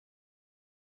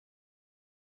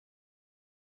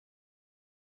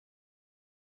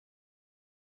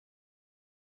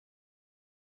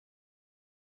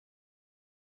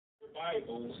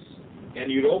Bibles, and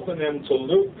you'd open them to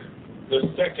Luke, the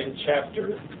 2nd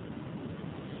chapter,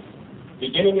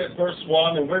 beginning at verse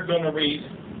 1, and we're going to read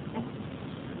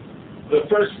the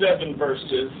first 7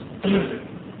 verses.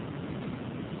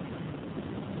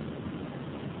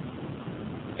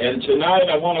 And tonight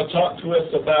I want to talk to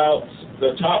us about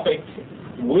the topic,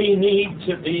 we need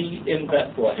to be in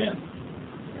Bethlehem.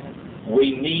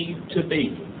 We need to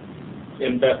be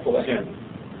in Bethlehem.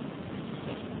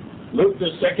 Luke,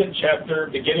 the 2nd chapter,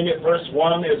 beginning at verse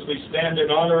 1, as we stand in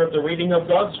honor of the reading of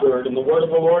God's Word, and the Word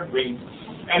of the Lord reads,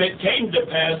 "And it came to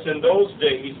pass in those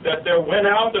days that there went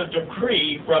out a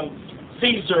decree from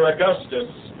Caesar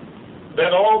Augustus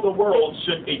that all the world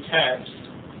should be taxed.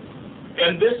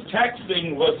 And this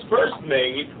taxing was first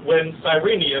made when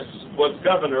Cyrenius was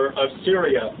governor of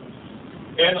Syria.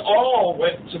 And all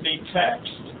went to be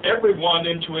taxed, everyone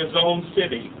into his own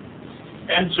city.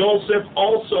 And Joseph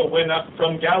also went up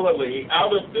from Galilee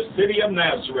out of the city of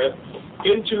Nazareth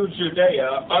into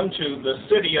Judea unto the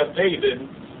city of David,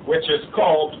 which is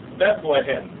called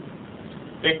Bethlehem,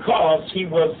 because he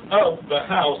was of the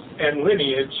house and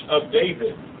lineage of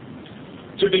David,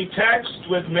 to be taxed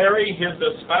with Mary his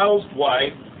espoused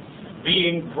wife,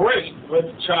 being great with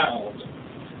child.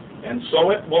 And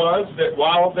so it was that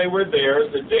while they were there,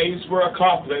 the days were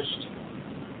accomplished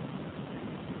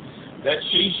that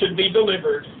she should be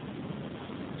delivered.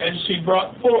 And she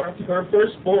brought forth her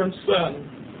firstborn son,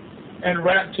 and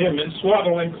wrapped him in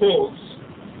swaddling clothes,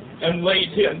 and laid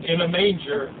him in a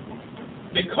manger,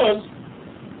 because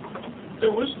there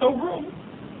was no room.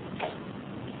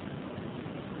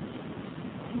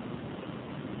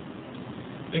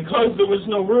 Because there was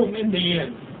no room in the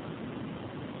inn."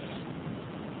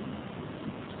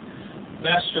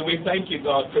 Master, we thank you,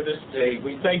 God, for this day.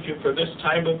 We thank you for this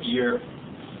time of year.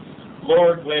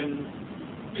 Lord, when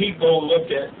people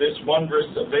look at this wondrous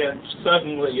event,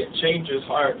 suddenly it changes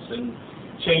hearts and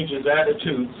changes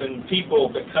attitudes, and people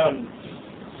become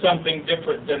something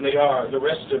different than they are the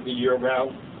rest of the year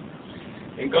round.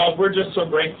 And God, we're just so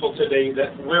grateful today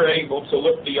that we're able to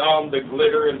look beyond the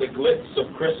glitter and the glitz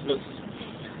of Christmas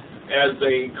as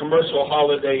a commercial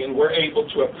holiday, and we're able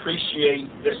to appreciate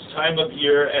this time of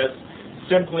year as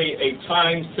simply a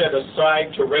time set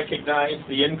aside to recognize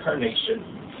the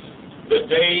incarnation, the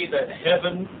day that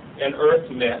heaven and earth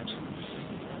met,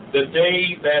 the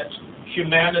day that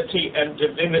humanity and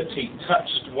divinity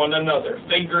touched one another,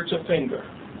 finger to finger.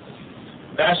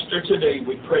 Master, today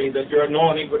we pray that your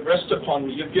anointing would rest upon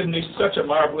me. You've given me such a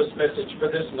marvelous message for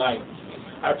this night.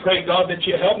 I pray, God, that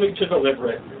you help me to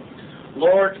deliver it.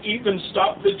 Lord, even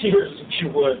stop the tears if you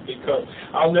would, because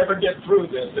I'll never get through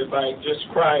this if I just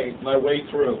cry my way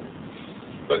through.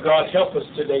 But God, help us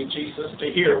today, Jesus,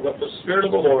 to hear what the Spirit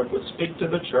of the Lord would speak to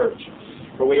the church.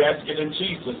 For we ask it in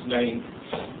Jesus' name.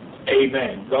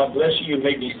 Amen. God bless you. You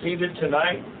may be seated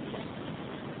tonight.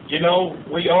 You know,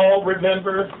 we all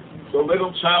remember the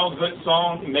little childhood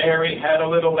song, "Mary had a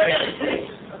little lamb,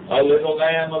 a little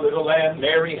lamb, a little lamb.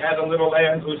 Mary had a little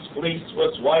lamb whose fleece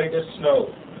was white as snow."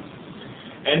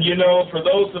 And you know, for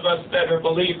those of us that are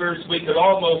believers, we could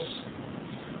almost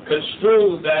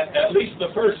construe that, at least the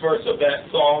first verse of that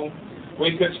song,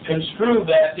 we could construe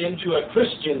that into a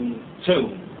Christian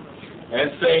tune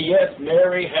and say, yes,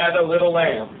 Mary had a little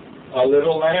lamb, a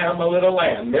little lamb, a little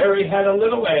lamb. Mary had a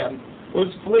little lamb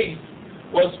whose fleece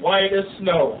was white as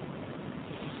snow.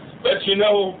 But you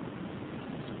know,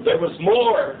 there was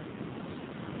more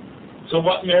to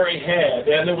what Mary had,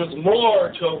 and there was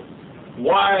more to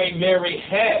why Mary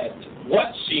had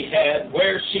what she had,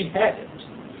 where she had it,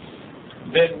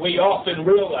 that we often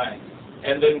realize,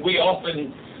 and then we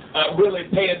often really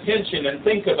pay attention and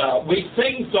think about. We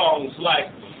sing songs like,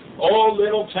 "Oh,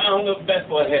 Little Town of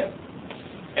Bethlehem,"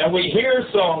 and we hear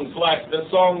songs like the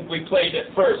song we played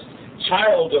at first,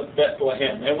 "Child of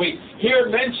Bethlehem," and we hear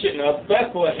mention of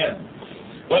Bethlehem,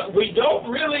 but we don't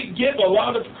really give a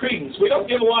lot of credence. We don't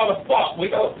give a lot of thought. We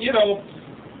don't,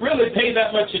 really pay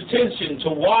that much attention to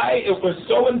why it was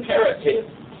so imperative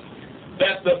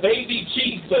that the baby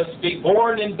Jesus be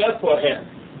born in Bethlehem.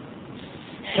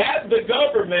 Had the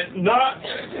government not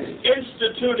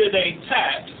instituted a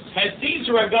tax, had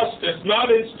Caesar Augustus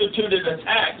not instituted a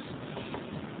tax,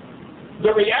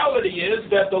 the reality is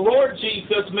that the Lord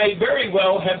Jesus may very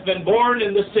well have been born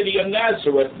in the city of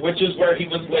Nazareth, which is where he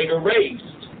was later raised,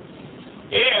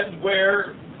 and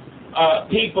where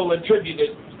people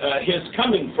attributed his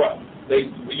coming from.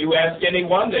 You ask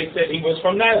anyone, they said he was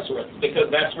from Nazareth, because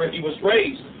that's where he was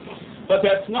raised. But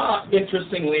that's not,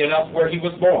 interestingly enough, where he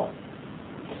was born.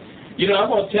 You know, I'm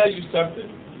going to tell you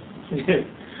something.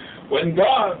 When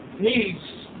God needs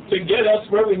to get us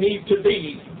where we need to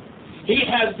be, He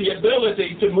has the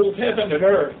ability to move heaven and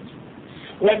earth.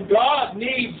 When God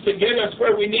needs to get us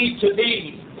where we need to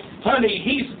be, honey,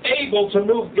 He's able to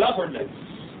move governments.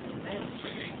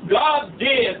 God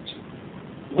did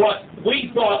what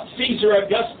we thought Caesar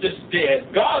Augustus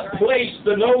did. God placed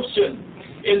the notion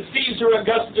in Caesar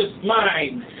Augustus'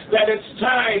 mind that it's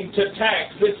time to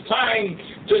tax, it's time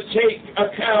to take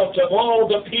account of all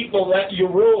the people that you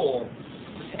rule.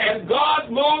 And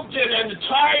God moved an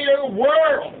entire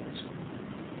world.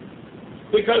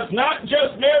 Because not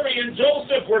just Mary and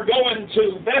Joseph were going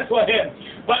to Bethlehem,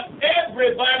 but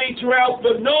everybody throughout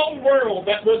the known world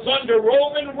that was under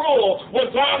Roman rule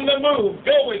was on the move,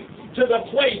 going to the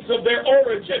place of their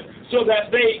origin so that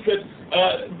they could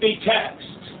be taxed.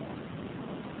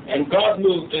 And God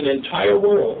moved an entire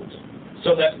world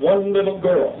so that one little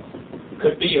girl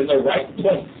could be in the right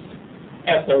place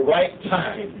at the right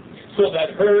time, so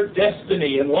that her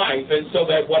destiny in life and so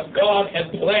that what God had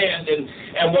planned and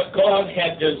what God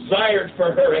had desired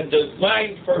for her and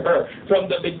designed for her from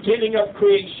the beginning of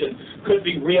creation could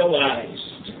be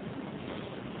realized.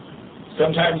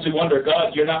 Sometimes we wonder,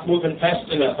 God, you're not moving fast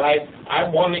enough.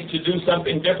 I'm wanting to do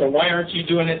something different. Why aren't you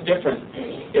doing it different?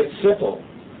 It's simple.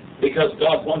 Because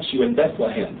God wants you in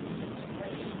Bethlehem.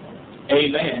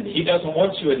 Amen. He doesn't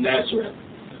want you in Nazareth.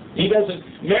 He doesn't.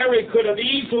 Mary could have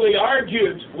easily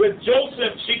argued with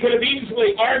Joseph. She could have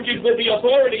easily argued with the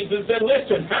authorities and said,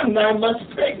 listen, I'm 9 months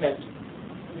pregnant.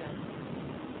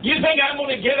 You think I'm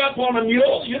going to get up on a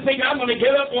mule? You think I'm going to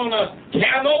get up on a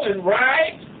camel and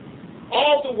ride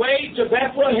all the way to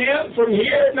Bethlehem from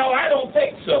here? No, I don't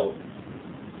think so.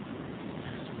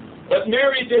 But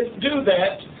Mary didn't do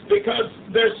that because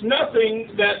there's nothing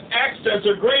that acts as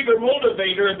a greater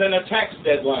motivator than a tax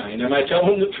deadline. Am I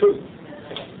telling the truth?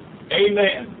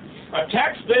 Amen. A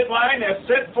tax deadline as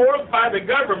set forth by the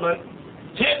government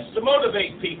tends to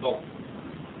motivate people.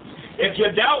 If you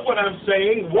doubt what I'm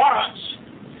saying, watch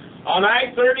on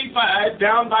I-35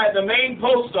 down by the main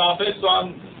post office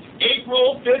on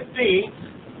April 15th,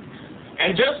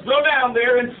 and just go down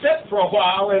there and sit for a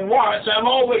while and watch. I'm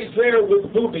always there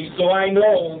with boobies, so I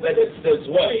know that it's this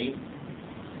way.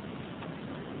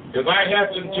 If I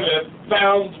happen to have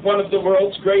found one of the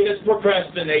world's greatest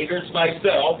procrastinators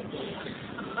myself,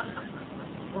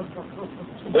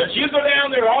 but you go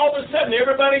down there, all of a sudden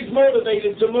everybody's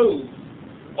motivated to move.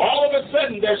 All of a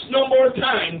sudden there's no more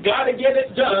time. Got to get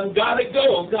it done. Got to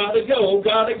go. Got to go.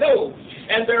 Got to go.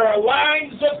 And there are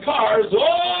lines of cars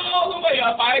all the way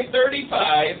up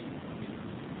I-35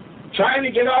 trying to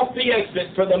get off the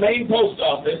exit for the main post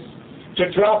office to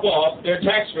drop off their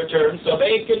tax returns so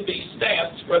they can be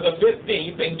stamped for the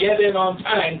 15th and get in on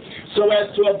time so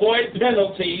as to avoid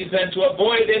penalties and to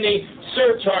avoid any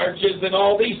surcharges and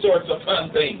all these sorts of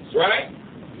fun things, right?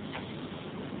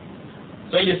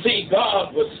 So you see,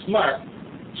 God was smart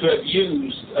to have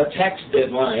used a tax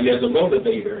deadline as a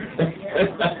motivator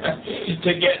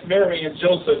to get Mary and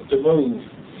Joseph to move.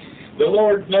 The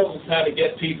Lord knows how to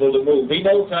get people to move. He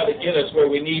knows how to get us where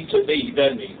we need to be,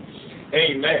 doesn't He?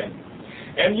 Amen.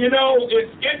 And you know,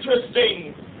 it's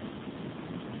interesting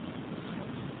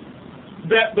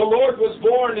that the Lord was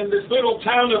born in this little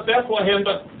town of Bethlehem,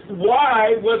 but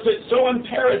why was it so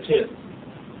imperative?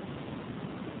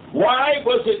 Why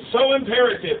was it so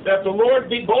imperative that the Lord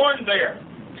be born there?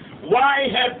 Why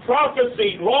had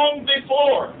prophecy long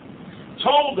before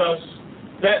told us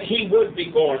that He would be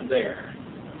born there?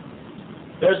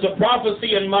 There's a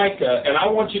prophecy in Micah, and I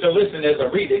want you to listen as I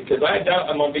read it, because I doubt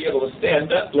I'm going to be able to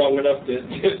stand up long enough to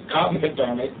comment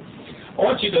on it. I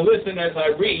want you to listen as I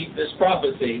read this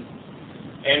prophecy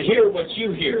and hear what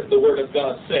you hear the Word of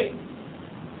God say.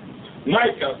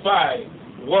 Micah 5,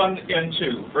 1 and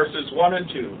 2, verses 1 and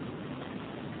 2.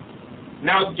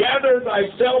 Now gather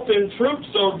thyself in troops,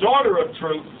 O daughter of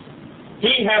truth.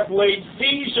 He hath laid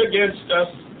siege against us.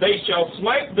 They shall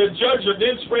smite the judge of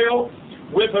Israel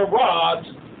with a rod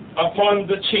upon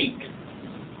the cheek.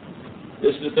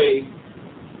 This is a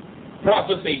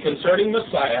prophecy concerning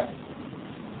Messiah.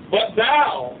 But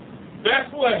thou,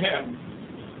 Bethlehem,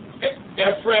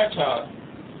 Ephratah,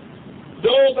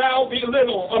 though thou be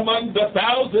little among the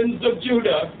thousands of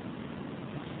Judah,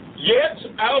 yet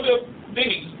out of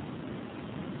thee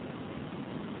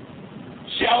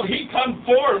shall he come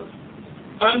forth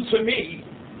unto me,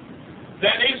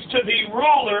 that is to be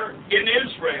ruler in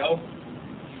Israel,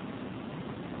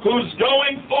 whose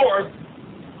going forth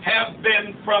have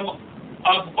been from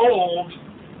of old,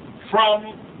 from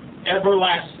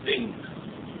everlasting.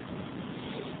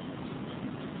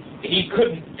 He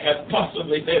couldn't have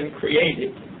possibly been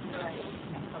created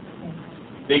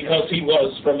because He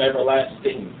was from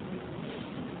everlasting.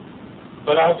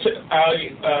 But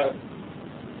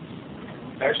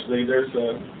Actually, there's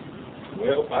a,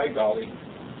 well, by golly.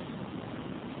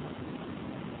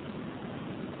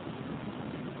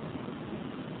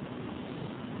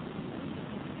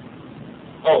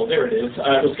 Oh, there it is.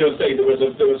 I was going to say there was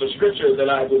a scripture that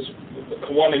I was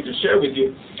wanting to share with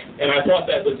you, and I thought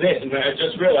that was it, and I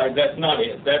just realized that's not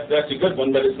it. That's a good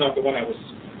one, but it's not the one I was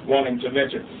wanting to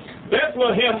mention.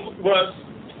 Bethlehem was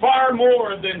far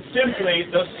more than simply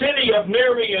the city of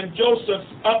Mary and Joseph's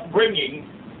upbringing.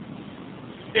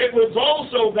 It was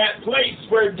also that place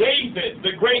where David,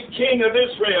 the great king of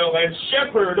Israel and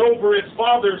shepherd over his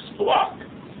father's flock,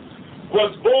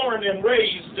 was born and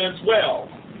raised as well.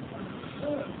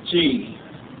 Gee,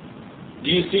 do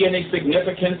you see any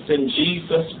significance in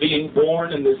Jesus being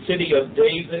born in the city of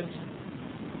David?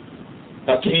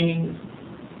 A king,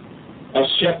 a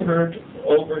shepherd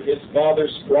over his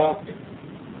father's flock.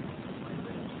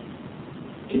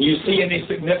 Can you see any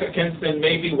significance in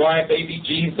maybe why baby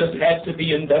Jesus had to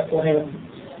be in Bethlehem?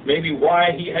 Maybe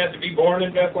why he had to be born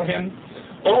in Bethlehem?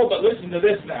 Oh, but listen to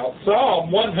this now.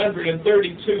 Psalm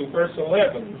 132, verse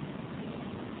 11.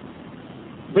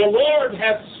 The Lord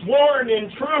hath sworn in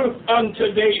truth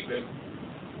unto David.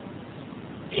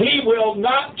 He will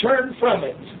not turn from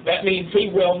it. That means he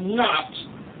will not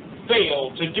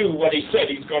fail to do what he said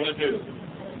he's going to do.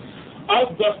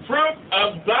 Of the fruit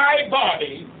of thy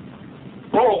body,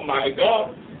 oh my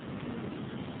God,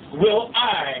 will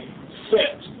I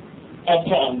sit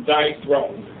upon thy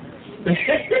throne.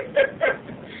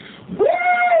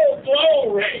 Woo!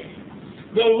 Glory!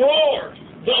 The Lord.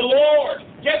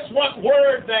 Guess what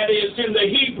word that is in the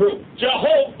Hebrew?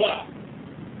 Jehovah.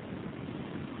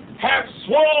 Hath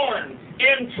sworn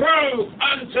in truth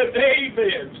unto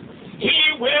David. He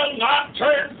will not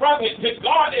turn from it.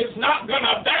 God is not going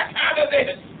to back out of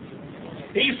this.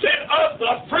 He said, of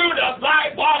the fruit of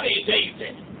thy body,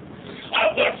 David,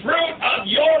 of the fruit of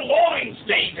your loins,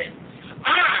 David,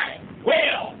 I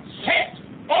will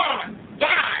sit on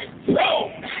thy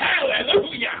throne.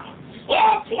 Hallelujah.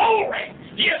 Oh, glory.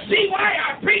 Do you see why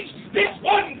I preach this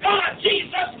one God,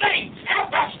 Jesus' name,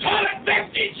 apostolic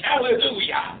message?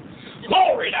 Hallelujah.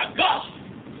 Glory to God.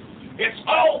 It's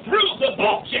all through the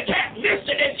books. You can't miss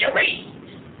it as you read.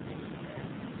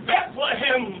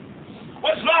 Bethlehem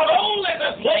was not only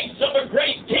the place of a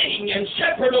great king and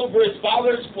shepherd over his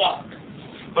father's flock,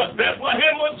 but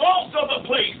Bethlehem was also the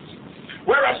place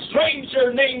where a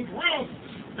stranger named Ruth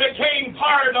became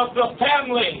part of the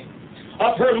family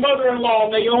of her mother-in-law,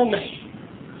 Naomi.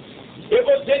 It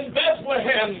was in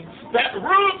Bethlehem that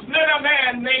Ruth met a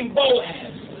man named Boaz,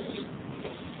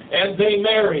 and they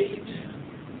married.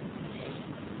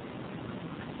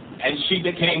 And she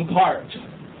became part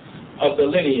of the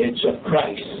lineage of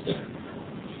Christ.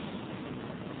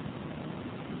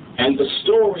 And the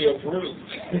story of Ruth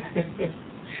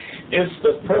is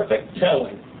the perfect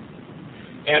telling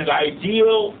and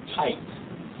ideal type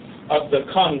of the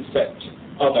concept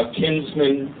of a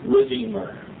kinsman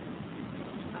redeemer.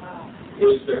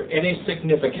 Is there any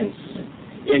significance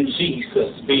in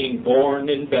Jesus being born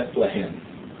in Bethlehem?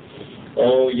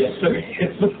 Oh, yes, there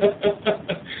is.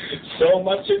 So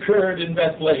much occurred in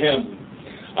Bethlehem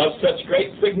of such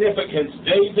great significance.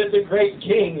 David, the great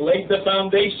king, laid the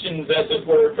foundations, as it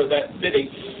were, for that city.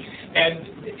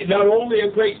 And not only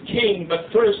a great king,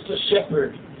 but first a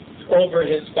shepherd over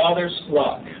his father's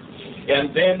flock.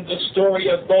 And then the story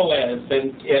of Boaz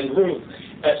and Ruth,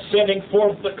 setting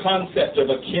forth the concept of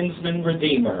a kinsman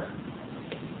redeemer.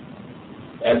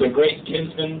 As a great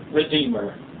kinsman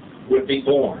redeemer would be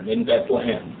born in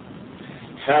Bethlehem.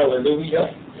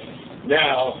 Hallelujah.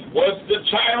 Now, was the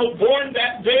child born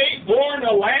that day, born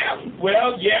a lamb?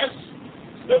 Well, yes.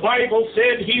 The Bible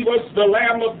said he was the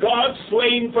Lamb of God,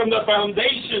 slain from the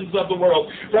foundations of the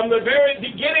world. From the very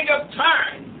beginning of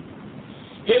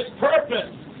time, his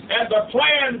purpose and the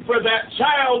plan for that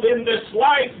child in this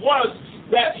life was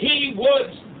that he would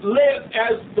live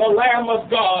as the Lamb of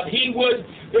God. He would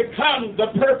become the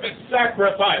perfect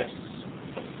sacrifice.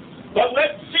 But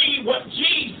let's see what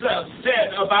Jesus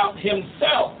said about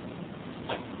himself.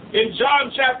 In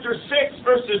John chapter 6,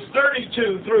 verses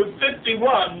 32 through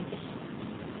 51,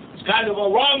 it's kind of a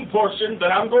long portion, but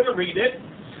I'm going to read it.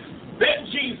 Then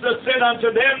Jesus said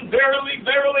unto them, Verily,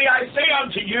 verily, I say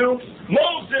unto you,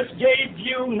 Moses gave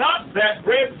you not that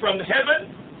bread from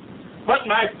heaven, but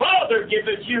my Father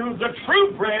giveth you the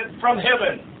true bread from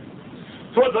heaven.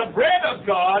 For the bread of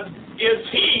God is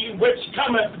he which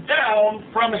cometh down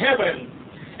from heaven,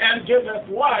 and giveth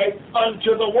life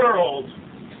unto the world.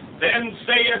 Then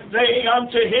saith they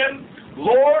unto him,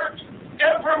 Lord,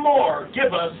 evermore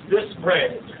give us this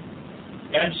bread.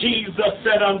 And Jesus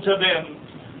said unto them,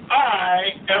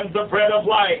 I am the bread of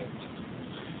life.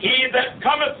 He that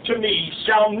cometh to me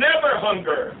shall never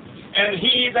hunger, and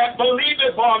he that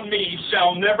believeth on me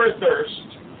shall never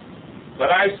thirst. But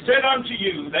I said unto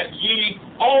you that ye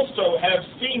also have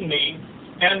seen me,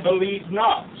 and believe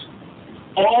not.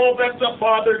 All that the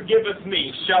Father giveth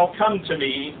me shall come to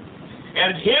me,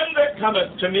 and him that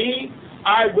cometh to me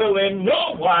I will in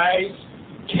no wise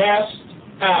cast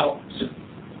out.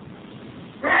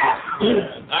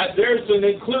 There's an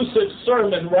inclusive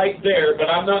sermon right there, but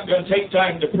I'm not going to take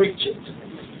time to preach it.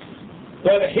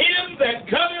 But him that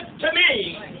cometh to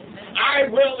me, I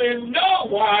will in no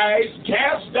wise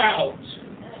cast out.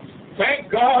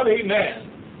 Thank God, amen.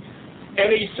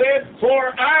 And he said,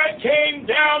 for I came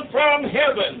down from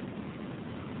heaven,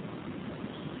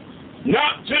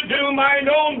 not to do mine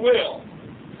own will,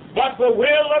 but the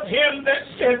will of him that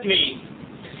sent me.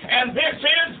 And this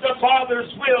is the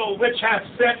Father's will which hath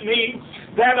sent me,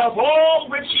 that of all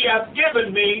which he hath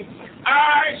given me,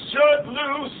 I should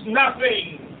lose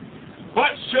nothing, but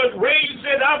should raise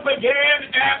it up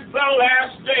again at the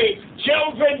last day.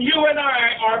 Children, you and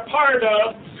I are part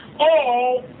of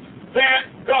all that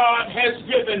God has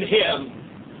given him.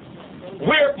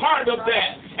 We're part of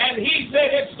that. And he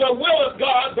said it's the will of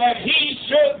God that he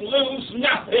should lose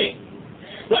nothing,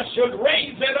 but should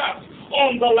raise it up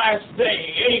on the last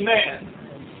day. Amen.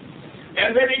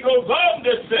 And then he goes on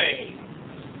to say,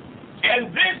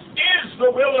 and this is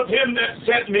the will of him that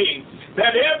sent me,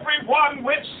 that every one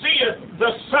which seeth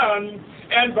the Son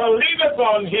and believeth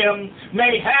on him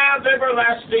may have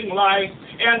everlasting life,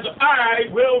 and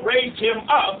I will raise him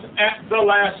up at the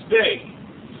last day.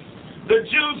 The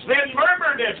Jews then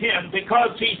murmured at him,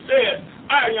 because he said,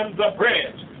 I am the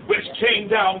bread which came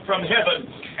down from heaven.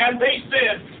 And they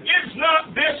said, is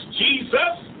not this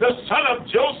Jesus, the son of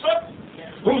Joseph,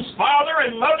 whose father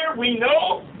and mother we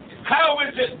know? How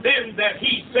is it then that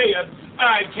he saith,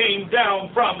 I came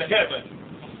down from heaven?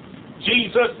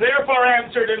 Jesus therefore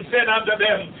answered and said unto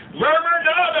them, murmur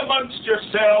not amongst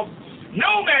yourselves.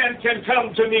 No man can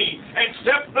come to me,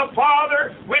 except the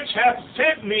Father which hath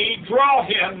sent me draw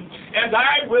him, and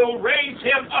I will raise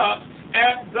him up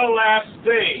at the last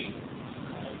day.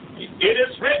 It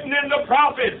is written in the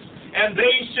prophets, and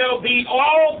they shall be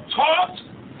all taught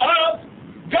of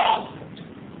God.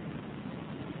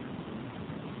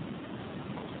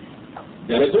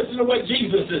 Now listen to what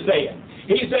Jesus is saying.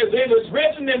 He says, it is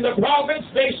written in the prophets,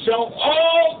 they shall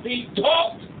all be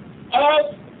taught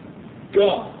of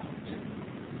God.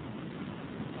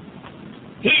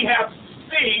 He hath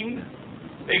seen,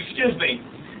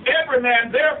 every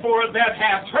man therefore that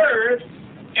hath heard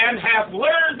and hath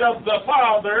learned of the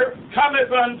Father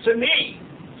cometh unto me.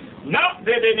 Not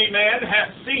that any man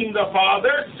hath seen the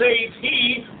Father, save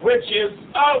he which is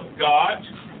of God.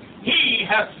 He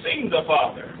hath seen the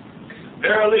Father.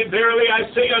 Verily, verily,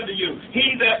 I say unto you,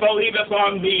 he that believeth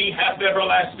on me hath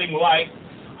everlasting life.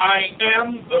 I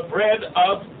am the bread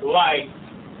of life.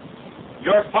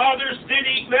 Your fathers did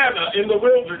eat manna in the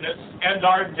wilderness, and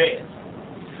are dead.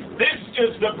 This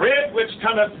is the bread which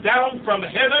cometh down from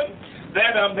heaven,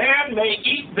 that a man may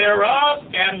eat thereof,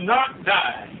 and not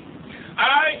die.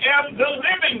 I am the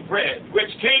living bread which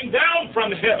came down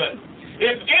from heaven.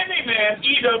 If any man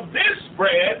eat of this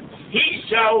bread, he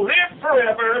shall live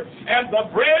forever, and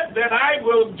the bread that I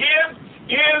will give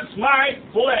is my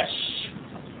flesh,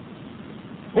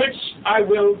 which I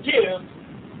will give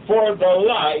for the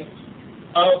life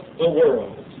of the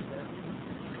world.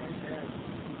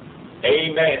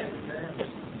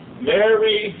 Amen.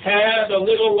 Mary had a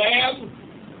little lamb.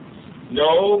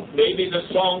 No, maybe the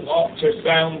song ought to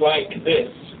sound like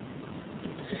this.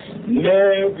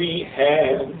 Mary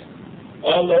had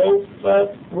a loaf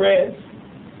of bread,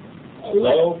 a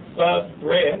loaf of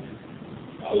bread,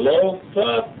 a loaf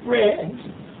of bread.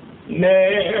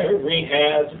 Mary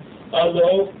had a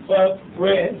loaf of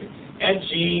bread, and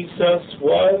Jesus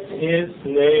was his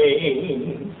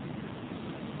name.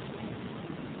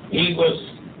 He was,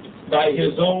 by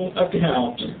his own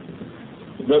account,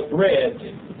 the bread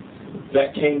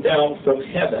that came down from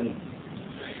heaven.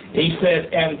 He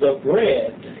said, and the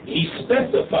bread, he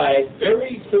specified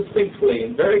very succinctly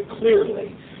and very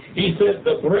clearly. He said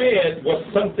the bread was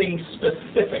something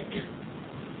specific.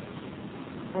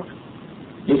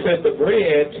 He said the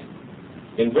bread,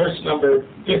 in verse number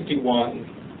 51,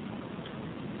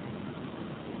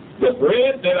 the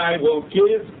bread that I will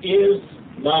give is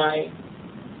my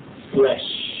flesh.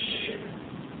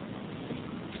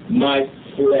 My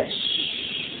flesh.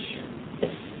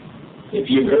 If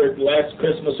you heard last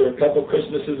Christmas or a couple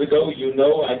Christmases ago, you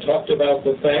know I talked about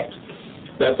the fact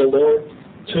that the Lord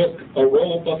took a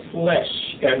robe of flesh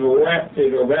and wrapped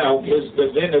it around his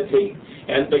divinity.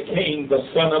 and became the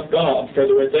Son of God for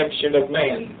the redemption of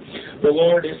man. The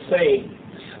Lord is saying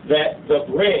that the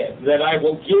bread that I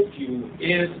will give you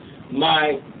is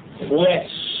my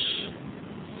flesh.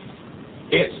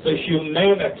 It's the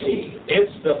humanity.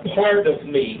 It's the part of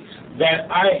me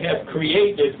that I have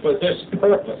created for this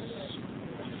purpose.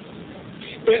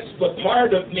 It's the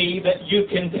part of me that you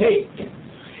can take.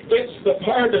 It's the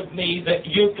part of me that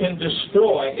you can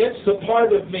destroy. It's the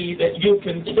part of me that you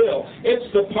can kill.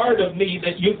 It's the part of me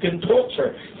that you can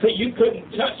torture. So you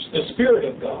couldn't touch the Spirit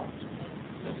of God.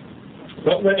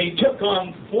 But when he took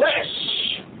on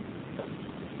flesh,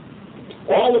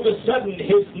 all of a sudden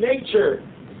his nature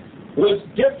was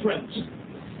different.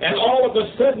 And all of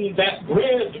a sudden that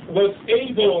bread was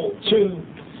able to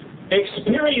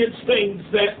experience things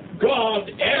that God,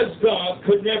 as God,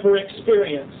 could never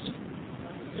experience.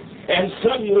 And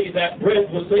suddenly that bread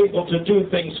was able to do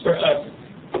things for us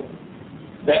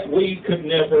that we could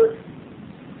never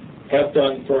have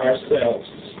done for ourselves.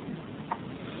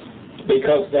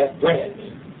 Because that bread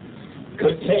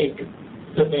could take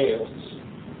the nails.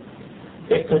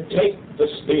 It could take the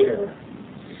spear.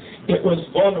 It was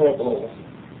vulnerable.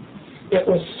 It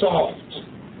was soft.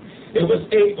 It was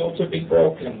able to be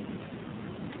broken.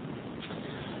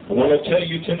 I want to tell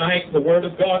you tonight, the Word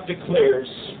of God declares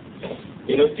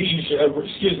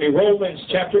in Romans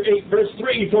chapter 8, verse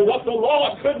 3, for what the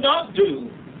law could not do,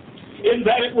 in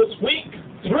that it was weak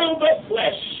through the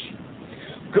flesh,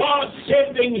 God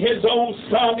sending his own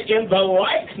Son in the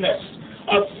likeness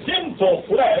of sinful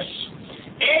flesh,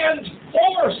 and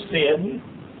for sin,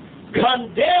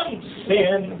 condemned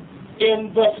sin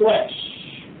in the flesh.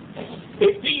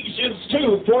 Ephesians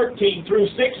 2:14 through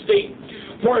 16.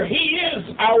 For he is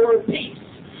our peace,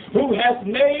 who hath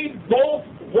made both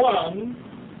one,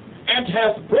 and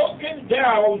hath broken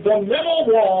down the middle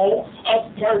wall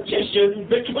of partition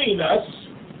between us,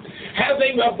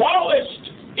 having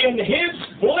abolished in his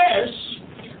flesh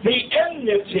the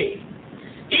enmity,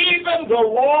 even the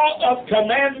law of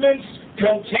commandments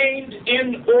contained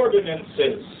in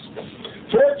ordinances,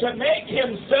 for to make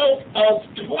himself of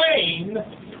twain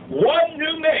one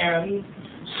new man,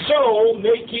 so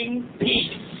making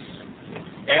peace,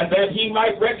 and that he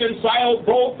might reconcile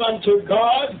both unto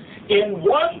God in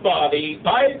one body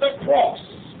by the cross,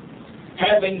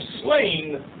 having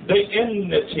slain the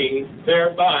enmity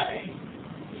thereby.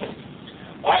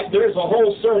 There's a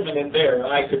whole sermon in there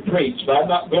I could preach, but I'm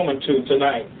not going to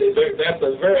tonight.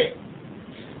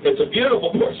 It's a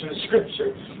beautiful portion of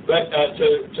Scripture, but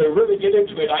to really get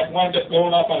into it, I'd wind up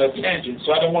going off on a tangent,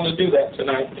 so I don't want to do that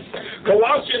tonight.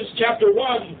 Colossians chapter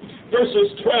 1,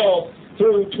 verses 12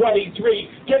 through 23,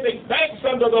 giving thanks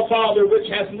unto the Father which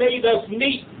has made us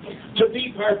meet to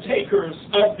be partakers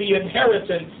of the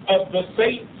inheritance of the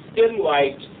saints in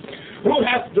light, who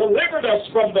hath delivered us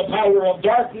from the power of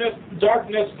darkness,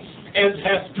 and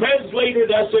hath translated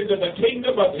us into the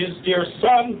kingdom of his dear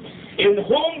Son, in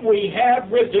whom we have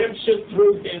redemption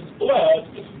through his blood,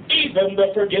 even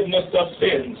the forgiveness of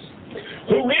sins,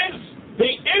 who is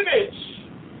the image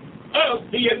of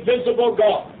the invisible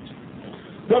God,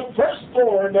 the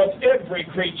firstborn of every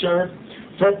creature,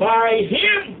 for by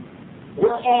him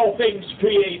were all things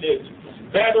created,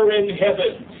 that are in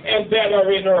heaven and that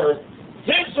are in earth,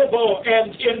 visible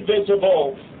and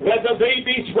invisible, whether they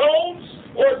be thrones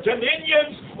or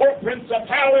dominions or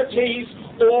principalities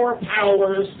or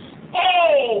powers.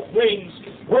 All things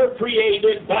were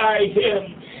created by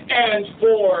him and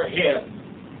for him.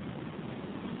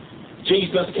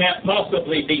 Jesus can't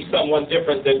possibly be someone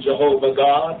different than Jehovah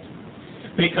God,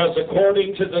 because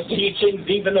according to the teachings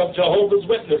even of Jehovah's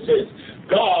Witnesses,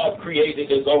 God created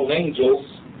his own angels.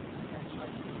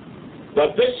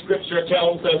 But this scripture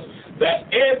tells us that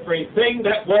everything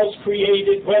that was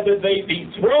created, whether they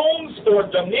be thrones or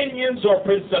dominions or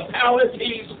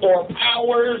principalities or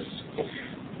powers,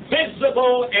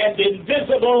 visible and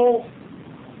invisible,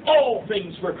 all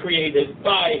things were created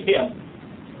by him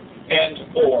and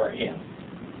for him,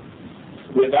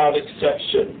 without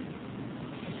exception.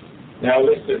 Now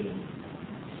listen.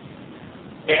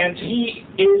 And he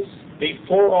is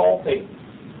before all things.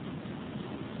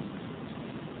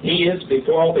 He is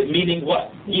before all things, meaning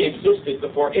what? He existed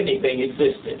before anything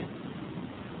existed.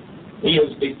 He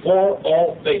is before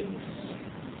all things.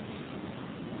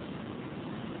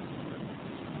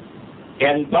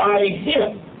 And by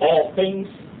him all things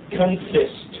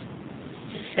consist.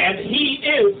 And he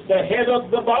is the head of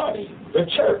the body, the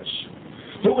church,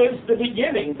 who is the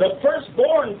beginning, the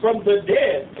firstborn from the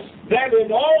dead, that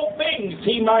in all things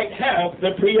he might have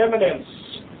the preeminence.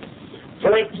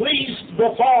 For it pleased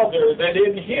the Father that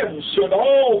in him should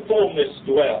all fullness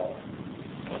dwell,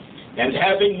 and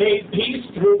having made peace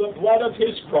through the blood of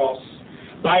his cross,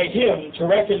 by him to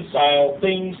reconcile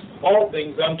all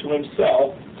things unto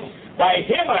himself. By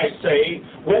him, I say,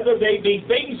 whether they be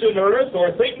things in earth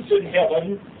or things in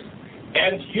heaven,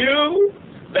 and you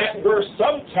that were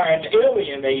sometime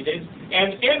alienated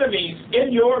and enemies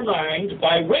in your mind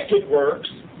by wicked works,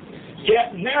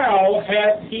 yet now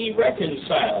hath he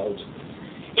reconciled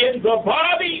in the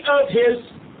body of his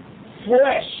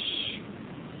flesh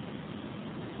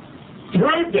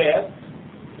through death,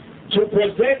 to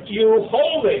present you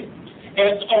holy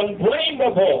and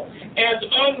unblameable and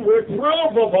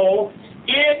unreprovable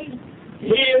in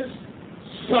his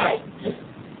sight.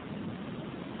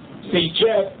 See,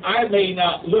 Jeff, I may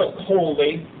not look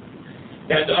holy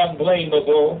and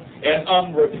unblameable and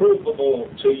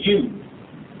unreprovable to you,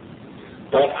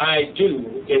 but I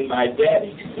do in my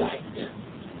daddy's sight.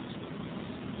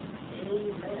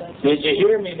 Did you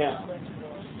hear me now?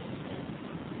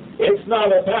 It's not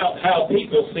about how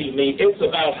people see me. It's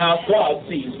about how God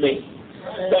sees me.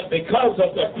 But because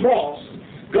of the cross,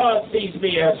 God sees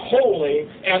me as holy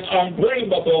and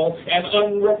unblameable and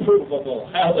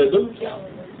unreprovable. Hallelujah.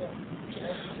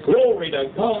 Glory to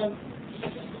God.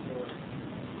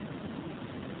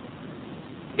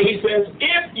 He says,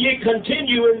 if ye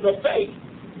continue in the faith,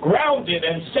 grounded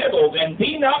and settled, and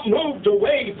be not moved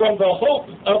away from the hope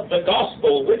of the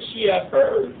gospel which ye have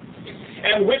heard,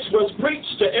 and which was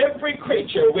preached to every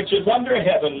creature which is under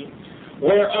heaven,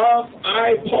 whereof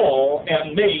I, Paul,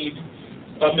 am made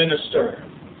a minister.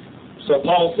 So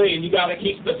Paul's saying you got to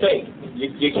keep the faith.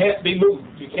 You can't be moved.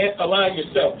 You can't allow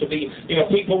yourself to be,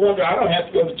 people wonder, I don't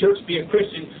have to go to church to be a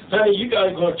Christian. Honey, you got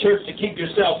to go to church to keep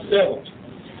yourself settled.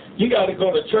 You got to go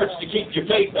to church to keep your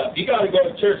faith up. You got to go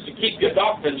to church to keep your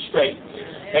doctrine straight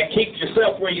and keep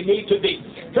yourself where you need to be.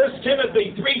 1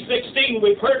 Timothy 3:16,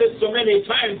 we've heard it so many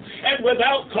times, and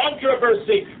without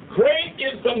controversy, great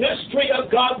is the mystery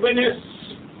of godliness.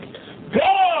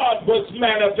 God was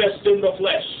manifest in the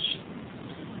flesh,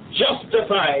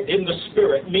 justified in the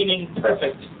spirit, meaning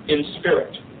perfect in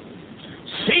spirit,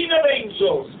 seen of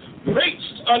angels,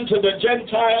 preached unto the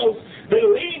Gentiles,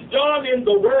 believed on in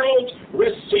the world,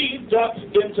 received up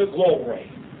into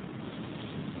glory.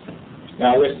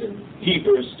 Now listen,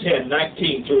 Hebrews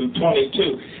 10:19 through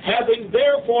 22. Having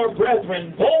therefore,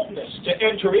 brethren, boldness to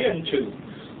enter into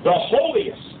the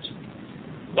holiest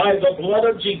by the blood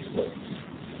of Jesus.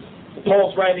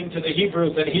 Paul's writing to the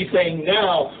Hebrews, and he's saying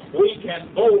now we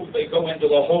can boldly go into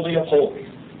the Holy of Holies.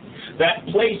 That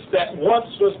place that once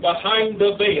was behind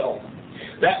the veil.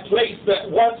 That place that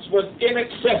once was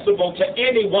inaccessible to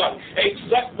anyone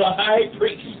except the high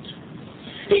priest.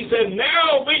 He said,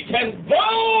 now we can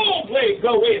boldly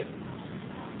go in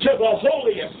to the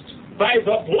holiest by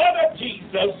the blood of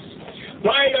Jesus,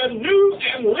 by a new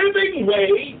and living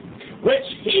way which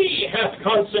he hath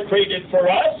consecrated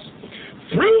for us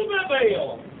through the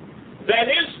veil. That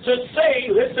is to say,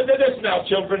 listen to this now,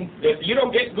 children. If you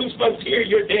don't get goosebumps here,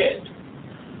 you're dead.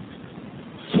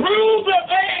 Through the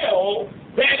veil,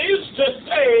 that is to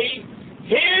say,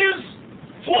 his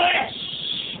flesh.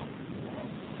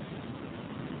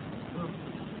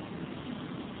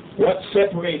 What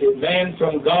separated man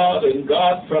from God and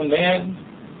God from man?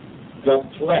 The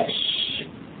flesh.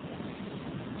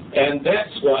 And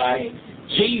that's why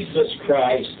Jesus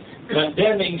Christ,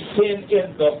 condemning sin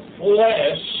in the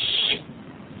flesh,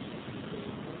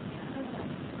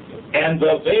 and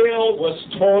the veil was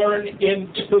torn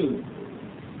in two,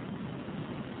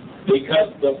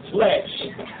 because the flesh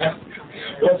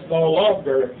was no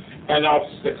longer an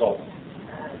obstacle.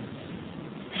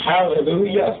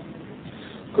 Hallelujah.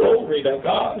 Glory to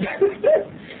God.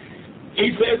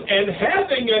 He says, and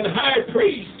having an high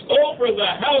priest over the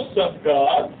house of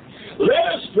God, let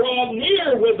us draw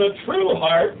near with a true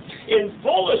heart in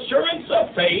full assurance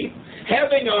of faith,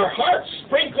 having our hearts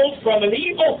sprinkled from an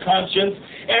evil conscience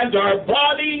and our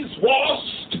bodies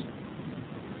washed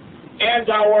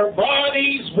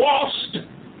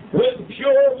with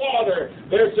pure water.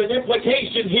 There's an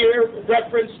implication here,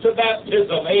 reference to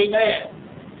baptism. Amen.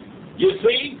 You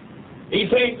see? He's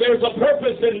saying there's a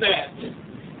purpose in that.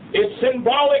 It's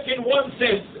symbolic in one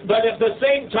sense, but at the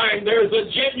same time, there's a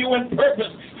genuine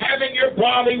purpose, having your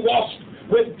body washed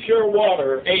with pure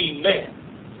water. Amen.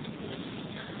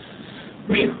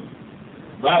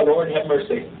 My Lord, have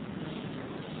mercy.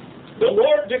 The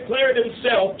Lord declared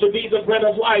himself to be the bread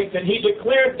of life, and he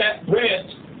declared that bread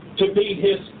to be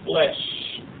his flesh.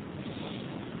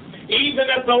 Even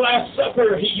at the Last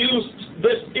Supper, he used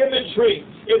this imagery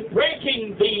in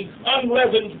breaking the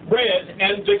unleavened bread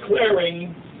and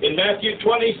declaring in Matthew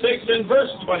 26 and verse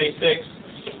 26,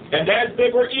 and as they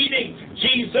were eating,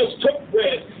 Jesus took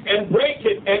bread and brake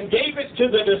it and gave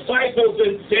the disciples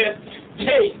and said,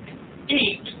 "Take,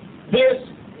 eat, this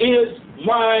is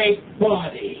my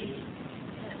body."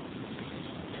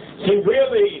 See,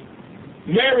 really,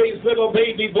 Mary's little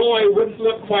baby boy wouldn't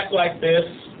look quite like this.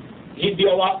 He'd be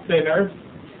a lot thinner.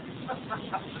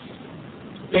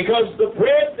 Because the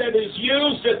bread that is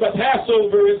used at the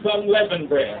Passover is unleavened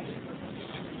bread.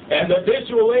 And the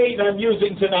visual aid I'm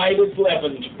using tonight is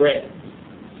leavened bread.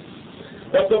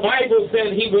 But the Bible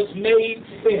said he was made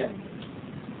sin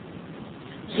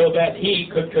so that he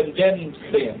could condemn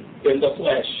sin in the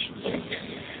flesh.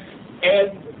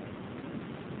 And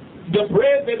the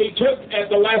bread that he took at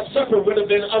the Last Supper would have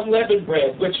been unleavened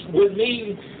bread, which would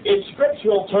mean, in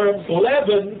scriptural terms,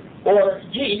 leaven or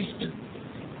yeast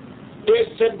is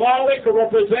symbolic or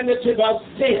representative of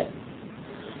sin.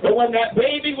 But when that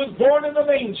baby was born in the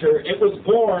manger, it was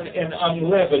born in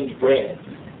unleavened bread.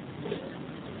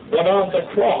 But on the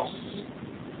cross,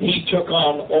 he took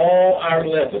on all our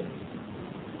leaven.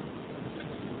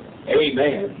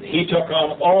 Amen. He took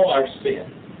on all our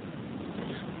sin.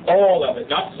 All of it,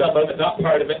 not some of it, not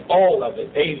part of it, all of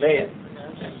it. Amen.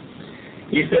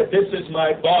 He said, "This is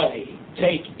my body.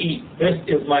 Take, eat. This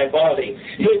is my body."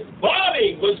 His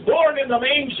body was born in the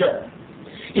manger.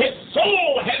 His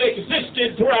soul had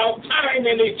existed throughout time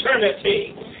and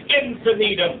eternity,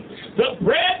 infinitum. The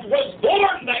bread was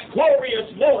born that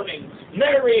glorious morning.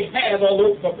 Mary had a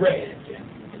loaf of bread.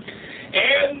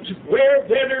 And where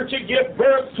better to give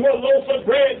birth to a loaf of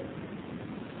bread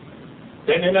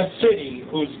than in a city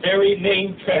whose very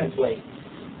name translates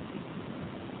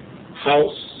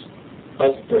house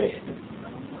of bread.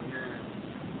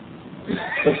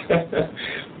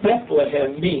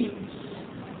 Bethlehem means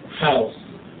house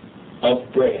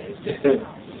of bread.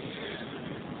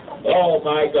 Oh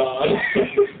my God.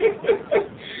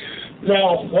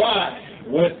 Now why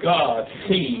would God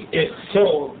see it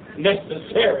so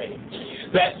necessary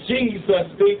that Jesus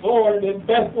be born in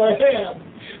Bethlehem?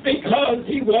 Because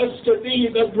he was to be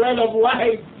the bread of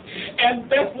life, and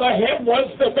Bethlehem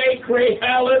was the bakery,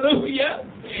 hallelujah,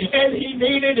 and he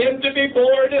needed him to be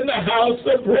born in the house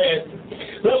of bread.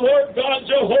 The Lord God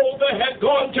Jehovah had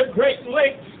gone to great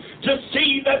lengths to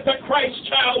see that the Christ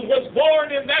child was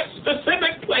born in that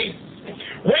specific place.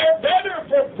 Where better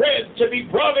for bread to be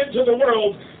brought into the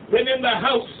world than in the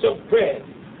house of bread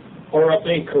or a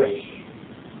bakery?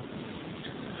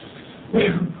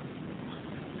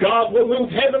 God will move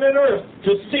heaven and earth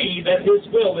to see that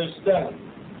his will is done.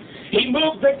 He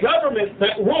moved the government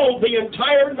that ruled the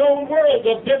entire known world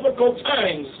of biblical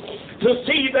times to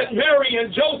see that Mary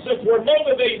and Joseph were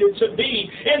motivated to be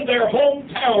in their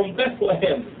hometown,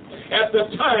 Bethlehem, at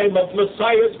the time of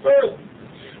Messiah's birth.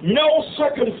 No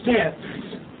circumstance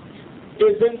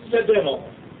is incidental.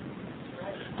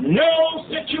 No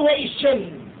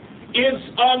situation is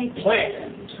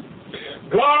unplanned.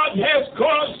 God has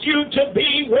caused you to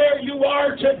be where you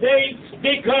are today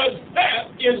because that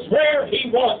is where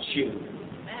he wants you.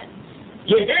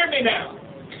 You hear me now?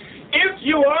 If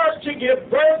you are to give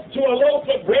birth to a loaf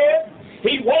of bread,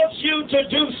 he wants you to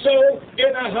do so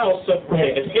in a house of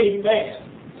bread. Amen.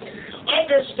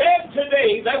 Understand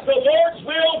today that the Lord's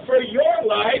will for your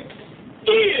life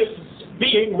is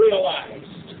being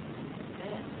realized.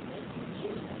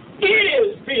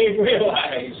 Is being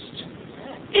realized.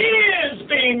 Is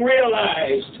being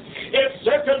realized. If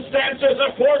circumstances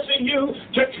are forcing you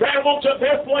to travel to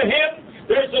Bethlehem,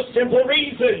 there's a simple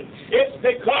reason. It's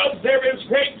because there is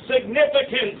great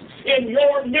significance in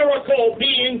your miracle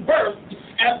being birthed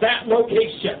at that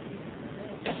location.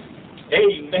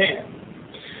 Amen.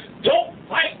 Don't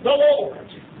fight the Lord.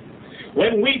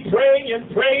 When we pray and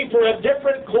pray for a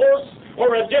different course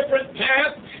or a different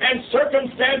path, and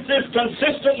circumstances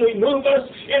consistently move us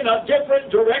in a different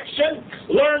direction,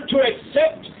 learn to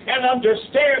accept and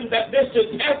understand that this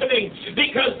is happening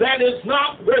because that is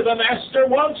not where the Master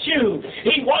wants you.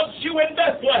 He wants you in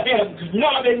Bethlehem,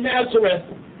 not in Nazareth.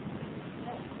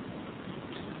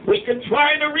 We can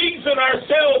try to reason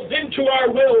ourselves into our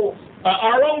will,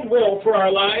 our own will for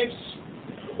our lives,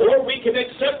 or we can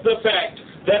accept the fact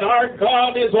that our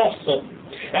God is awesome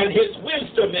and his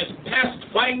wisdom is past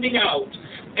finding out,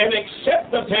 and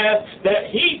accept the path that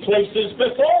he places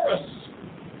before us.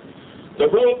 The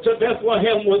road to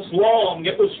Bethlehem was long,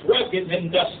 it was rugged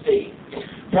and dusty,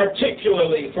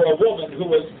 particularly for a woman who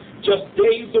was just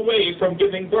days away from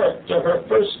giving birth to her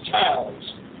first child.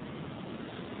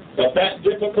 But that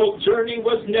difficult journey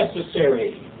was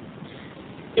necessary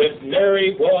if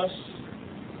Mary was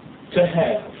to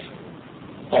have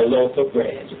a loaf of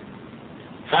bread.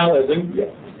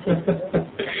 Hallelujah.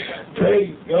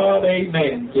 Praise God,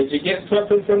 amen. Did you get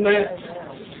something from that?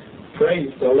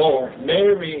 Praise the Lord.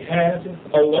 Mary had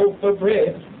a loaf of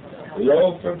bread.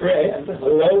 Loaf of bread, a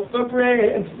loaf of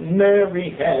bread.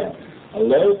 Mary had a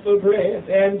loaf of bread,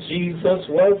 and Jesus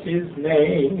was his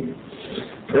name.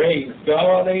 Praise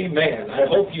God, amen. I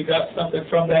hope you got something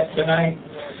from that tonight.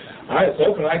 I was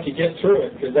hoping I could get through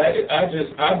it, because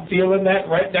I'm feeling that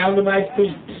right down to my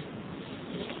feet.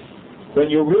 When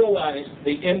you realize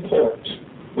the import,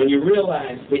 when you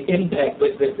realize the impact,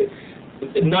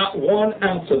 that not 1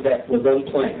 ounce of that was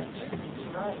unplanned.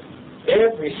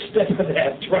 Every step of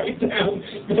that, right down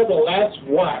to the last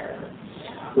wire,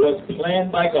 was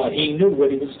planned by God. He knew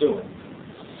what he was doing.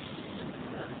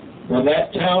 When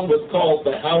that town was called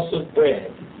the House of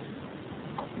Bread,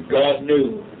 God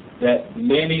knew that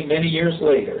many, many years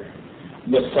later,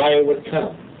 Messiah would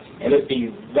come, and it'd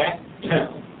be that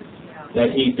town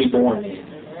that he'd be born in.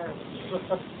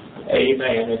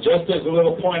 Amen. And just as a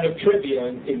little point of trivia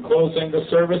in closing the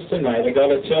service tonight, I got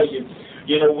to tell you,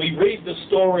 we read the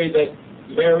story that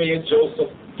Mary and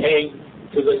Joseph came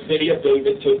to the city of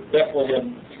David, to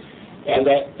Bethlehem, and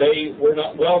that they were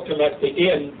not welcome at the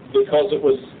inn because it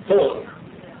was full.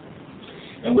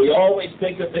 And we always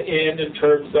think of the inn in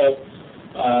terms of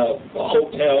a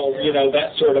hotel,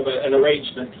 that sort of an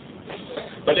arrangement.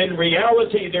 But in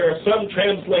reality, there are some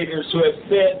translators who have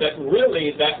said that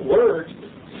really that word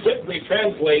simply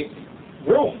translates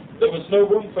room. There was no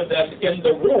room for them in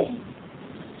the room.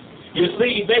 You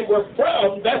see, they were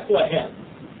from Bethlehem.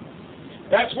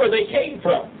 That's where they came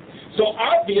from. So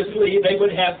obviously they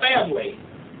would have family.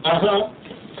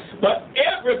 But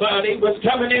everybody was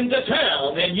coming into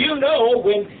town. And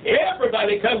when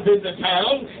everybody comes into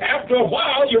town, after a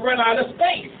while you run out of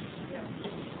space.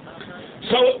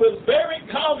 So it was very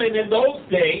common in those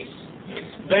days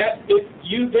that if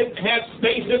you didn't have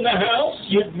space in the house,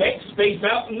 you'd make space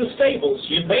out in the stables.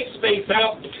 You'd make space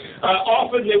out.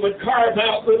 Often they would carve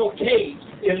out little caves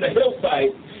in the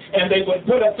hillside, and they would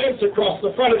put a fence across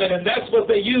the front of it, and that's what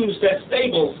they used as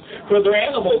stables for their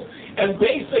animals. And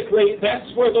basically,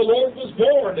 that's where the Lord was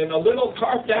born, in a little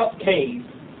carved-out cave.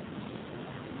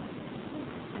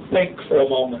 Think for a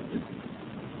moment.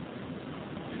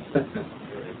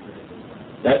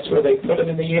 That's where they put him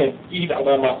in the inn.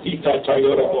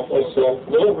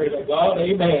 Glory to God,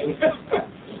 amen.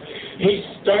 He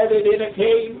started in a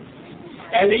cave,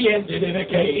 and he ended in a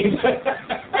cave.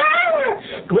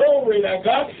 Glory to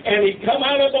God, and he come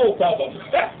out of both of them.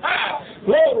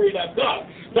 Glory to God.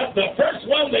 But the first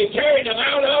one they carried him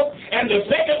out of, and the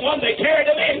second one they carried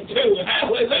him into.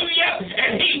 Hallelujah.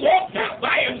 And he walked out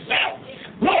by himself.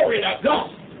 Glory to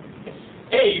God.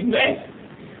 Amen.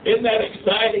 Isn't that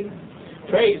exciting?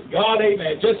 Praise God,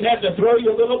 amen. Just had to throw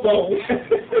you a little bone.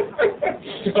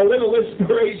 A little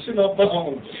inspirational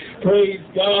bone. Praise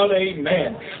God,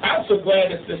 amen. I'm so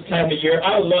glad it's this time of year.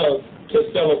 I love to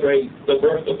celebrate the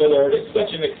birth of the Lord. It's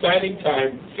such an exciting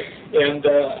time. And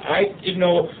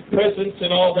presents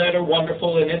and all that are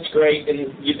wonderful, and it's great,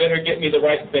 and you better get me the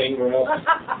right thing, or else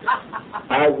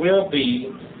I will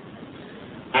be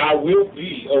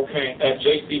okay at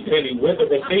JCPenney with a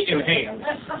receipt in hand.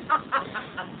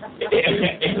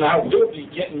 And I will be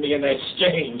getting me an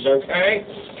exchange, okay?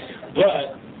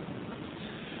 But,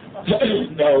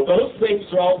 no, those things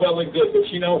are all well and good, but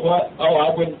you know what? Oh,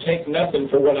 I wouldn't take nothing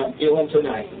for what I'm feeling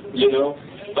tonight,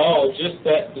 Oh, just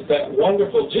that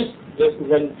wonderful,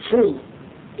 when truth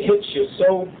hits you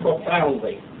so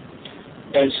profoundly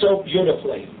and so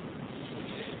beautifully.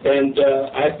 And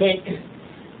I think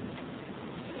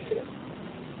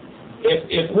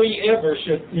if we ever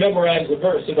should memorize a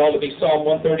verse, it ought to be Psalm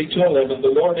 132:11. The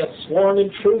Lord hath sworn in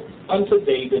truth unto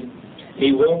David,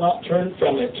 he will not turn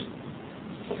from it.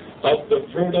 Of the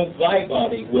fruit of thy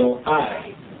body will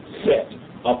I set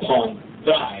upon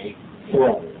thy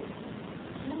throne.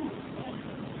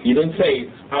 He didn't say,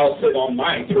 I'll sit on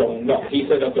my throne. No, he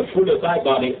said, of the fruit of thy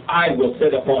body, I will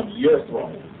sit upon your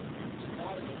throne.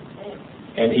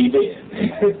 And he did.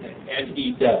 And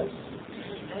he does.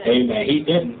 Amen. He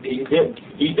didn't. He did.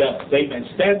 He does. Amen.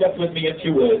 Stand up with me if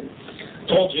you would.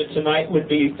 Told you tonight would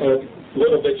be a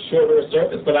little bit shorter a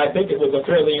service, but I think it was a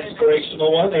fairly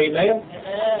inspirational one. Amen.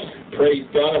 Praise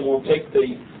God. I'm going to take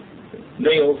the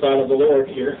nails out of the Lord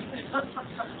here.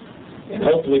 And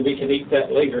hopefully we can eat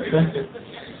that later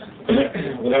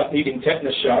without needing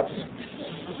tetanus shots.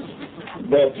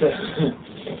 But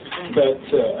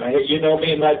you know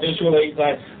me and my visual aids.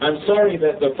 I'm sorry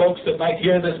that the folks that might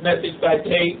hear this message by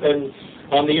tape and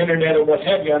on the internet or what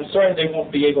have you, I'm sorry they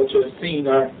won't be able to have seen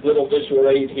our little visual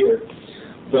aid here.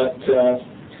 But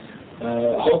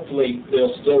hopefully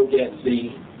they'll still get the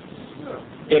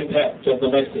impact of the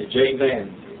message.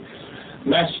 Amen.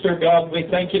 Master God, we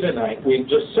thank you tonight. We're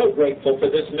just so grateful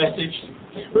for this message.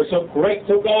 We're so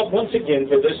grateful, God, once again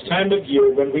for this time of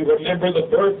year when we remember the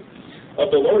birth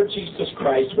of the Lord Jesus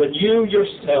Christ, when you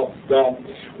yourself, God,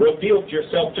 revealed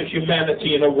yourself to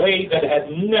humanity in a way that had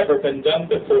never been done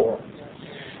before.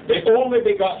 The only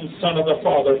begotten Son of the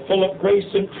Father, full of grace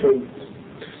and truth.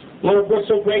 Lord, we're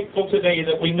so grateful today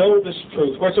that we know this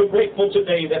truth. We're so grateful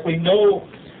today that we know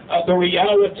the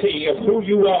reality of who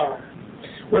you are.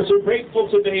 We're so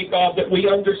grateful today, God, that we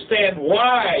understand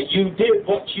why you did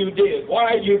what you did,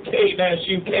 why you came as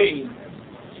you came.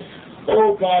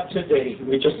 Oh, God, today,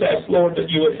 we just ask, Lord, that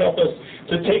you would help us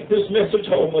to take this message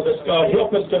home with us, God.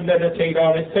 Help us to meditate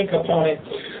on it, think upon it.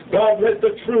 God, let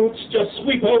the truths just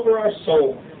sweep over our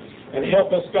soul and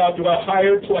help us, God, to a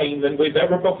higher plane than we've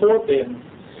ever before been.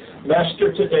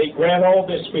 Master, today, grant all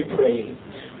this, we pray.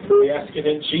 We ask it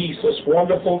in Jesus'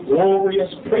 wonderful,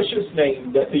 glorious, precious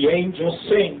name that the angels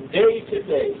sing day to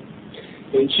day.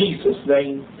 In Jesus'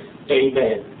 name,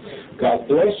 amen. God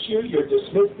bless you. You're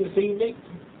dismissed this evening.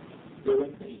 Go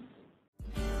in peace.